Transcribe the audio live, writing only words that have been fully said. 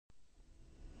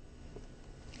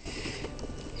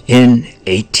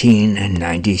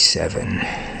1897,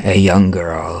 a young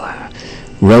girl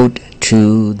wrote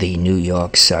to the New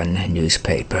York Sun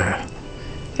newspaper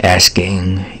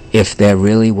asking if there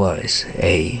really was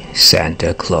a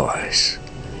Santa Claus.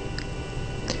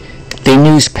 The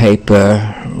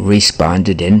newspaper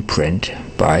responded in print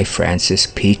by Francis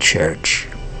P. Church,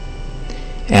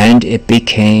 and it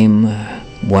became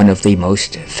one of the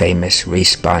most famous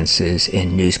responses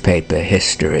in newspaper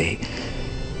history,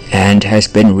 and has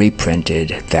been reprinted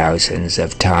thousands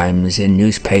of times in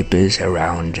newspapers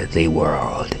around the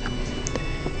world.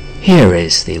 Here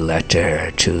is the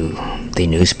letter to the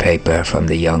newspaper from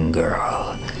the young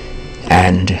girl,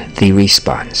 and the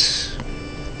response.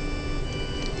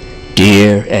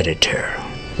 Dear Editor,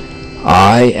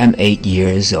 I am 8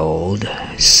 years old.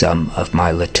 Some of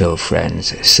my little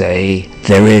friends say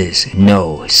there is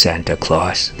no Santa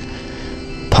Claus.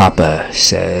 Papa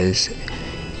says,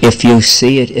 if you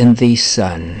see it in the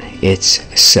sun, it's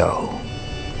so.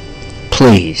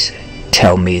 Please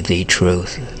tell me the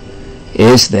truth.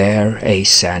 Is there a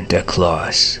Santa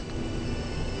Claus?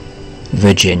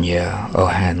 Virginia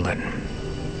O'Hanlon.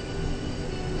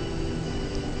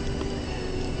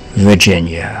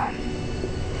 Virginia,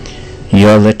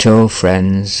 your little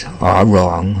friends are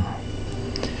wrong.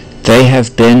 They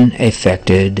have been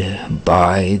affected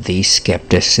by the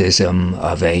skepticism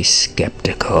of a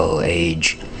skeptical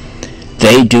age.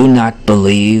 They do not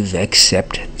believe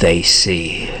except they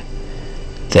see.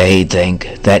 They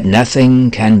think that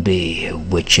nothing can be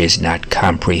which is not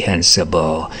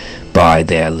comprehensible by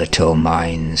their little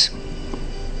minds.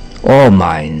 All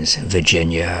minds,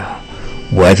 Virginia,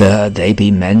 whether they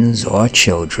be men's or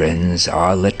children's,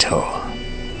 are little.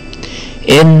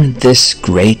 In this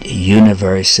great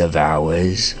universe of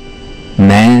ours,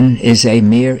 man is a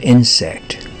mere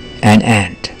insect, an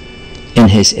ant, in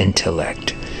his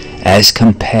intellect, as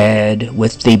compared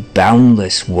with the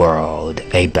boundless world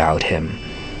about him,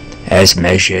 as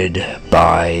measured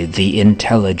by the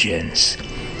intelligence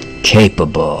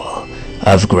capable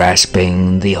of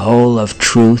grasping the whole of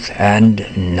truth and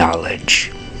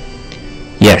knowledge.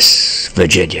 Yes,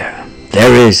 Virginia,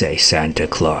 there is a Santa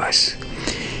Claus.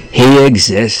 He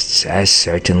exists as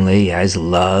certainly as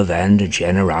love and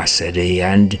generosity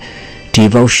and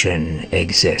devotion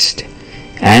exist,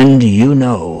 and you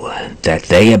know that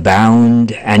they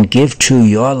abound and give to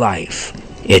your life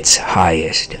its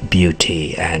highest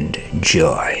beauty and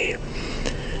joy.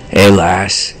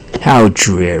 Alas, how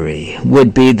dreary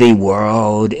would be the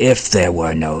world if there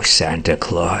were no Santa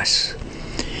Claus.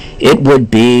 It would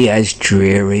be as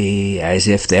dreary as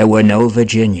if there were no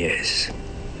Virginias.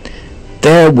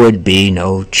 There would be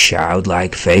no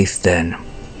childlike faith then,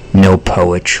 no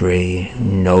poetry,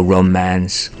 no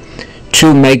romance,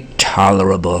 to make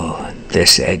tolerable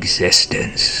this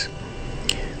existence.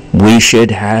 We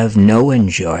should have no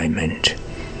enjoyment,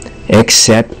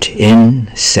 except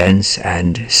in sense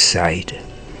and sight.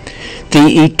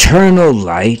 The eternal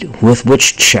light with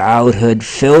which childhood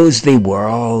fills the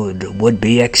world would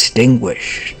be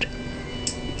extinguished.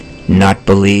 Not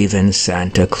believe in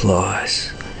Santa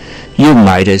Claus. You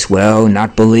might as well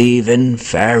not believe in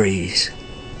fairies.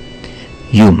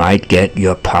 You might get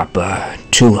your papa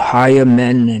to hire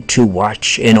men to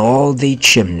watch in all the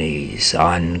chimneys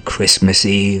on Christmas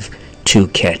Eve to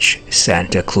catch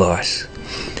Santa Claus.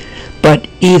 But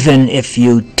even if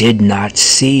you did not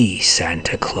see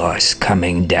Santa Claus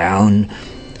coming down,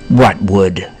 what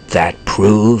would that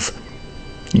prove?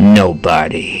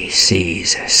 Nobody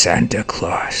sees Santa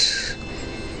Claus.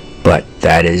 But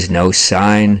that is no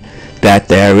sign that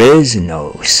there is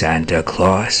no Santa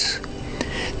Claus.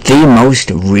 The most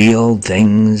real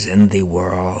things in the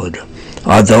world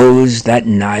are those that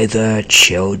neither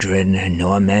children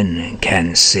nor men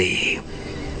can see.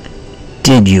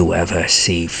 Did you ever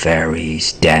see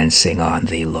fairies dancing on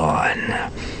the lawn?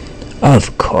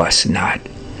 Of course not.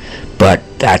 But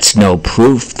that's no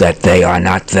proof that they are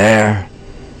not there.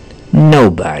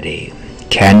 Nobody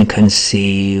can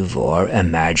conceive or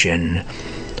imagine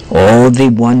all the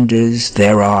wonders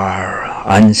there are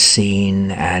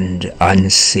unseen and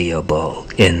unseeable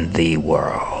in the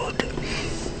world.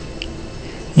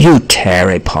 You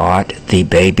tear apart the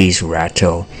baby's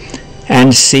rattle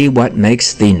and see what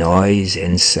makes the noise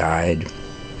inside.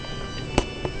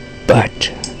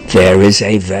 But there is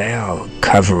a veil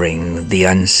covering the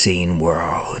unseen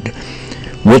world,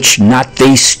 which not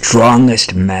the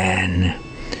strongest man,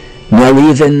 nor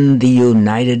even the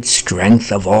united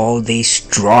strength of all the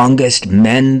strongest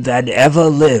men that ever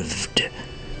lived,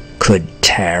 could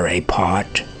tear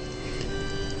apart.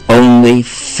 Only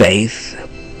faith,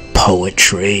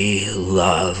 poetry,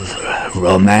 love,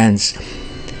 romance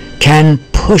can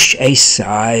push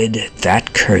aside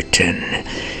that curtain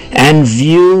and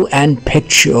view and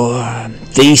picture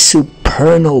the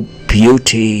supernal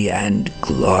beauty and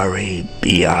glory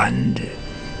beyond.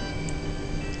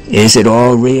 Is it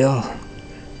all real?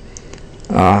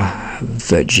 Ah,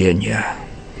 Virginia,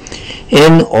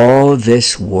 in all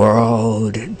this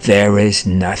world there is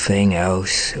nothing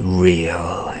else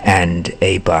real and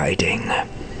abiding.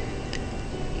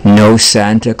 No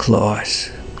Santa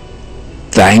Claus.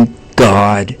 Thank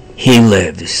God he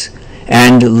lives,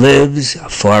 and lives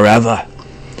forever.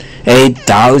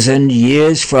 8,000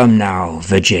 years from now,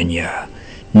 Virginia,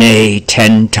 nay,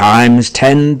 10 times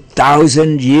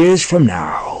 10,000 years from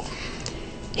now,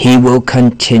 he will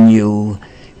continue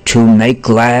to make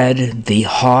glad the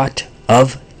heart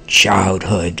of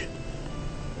childhood.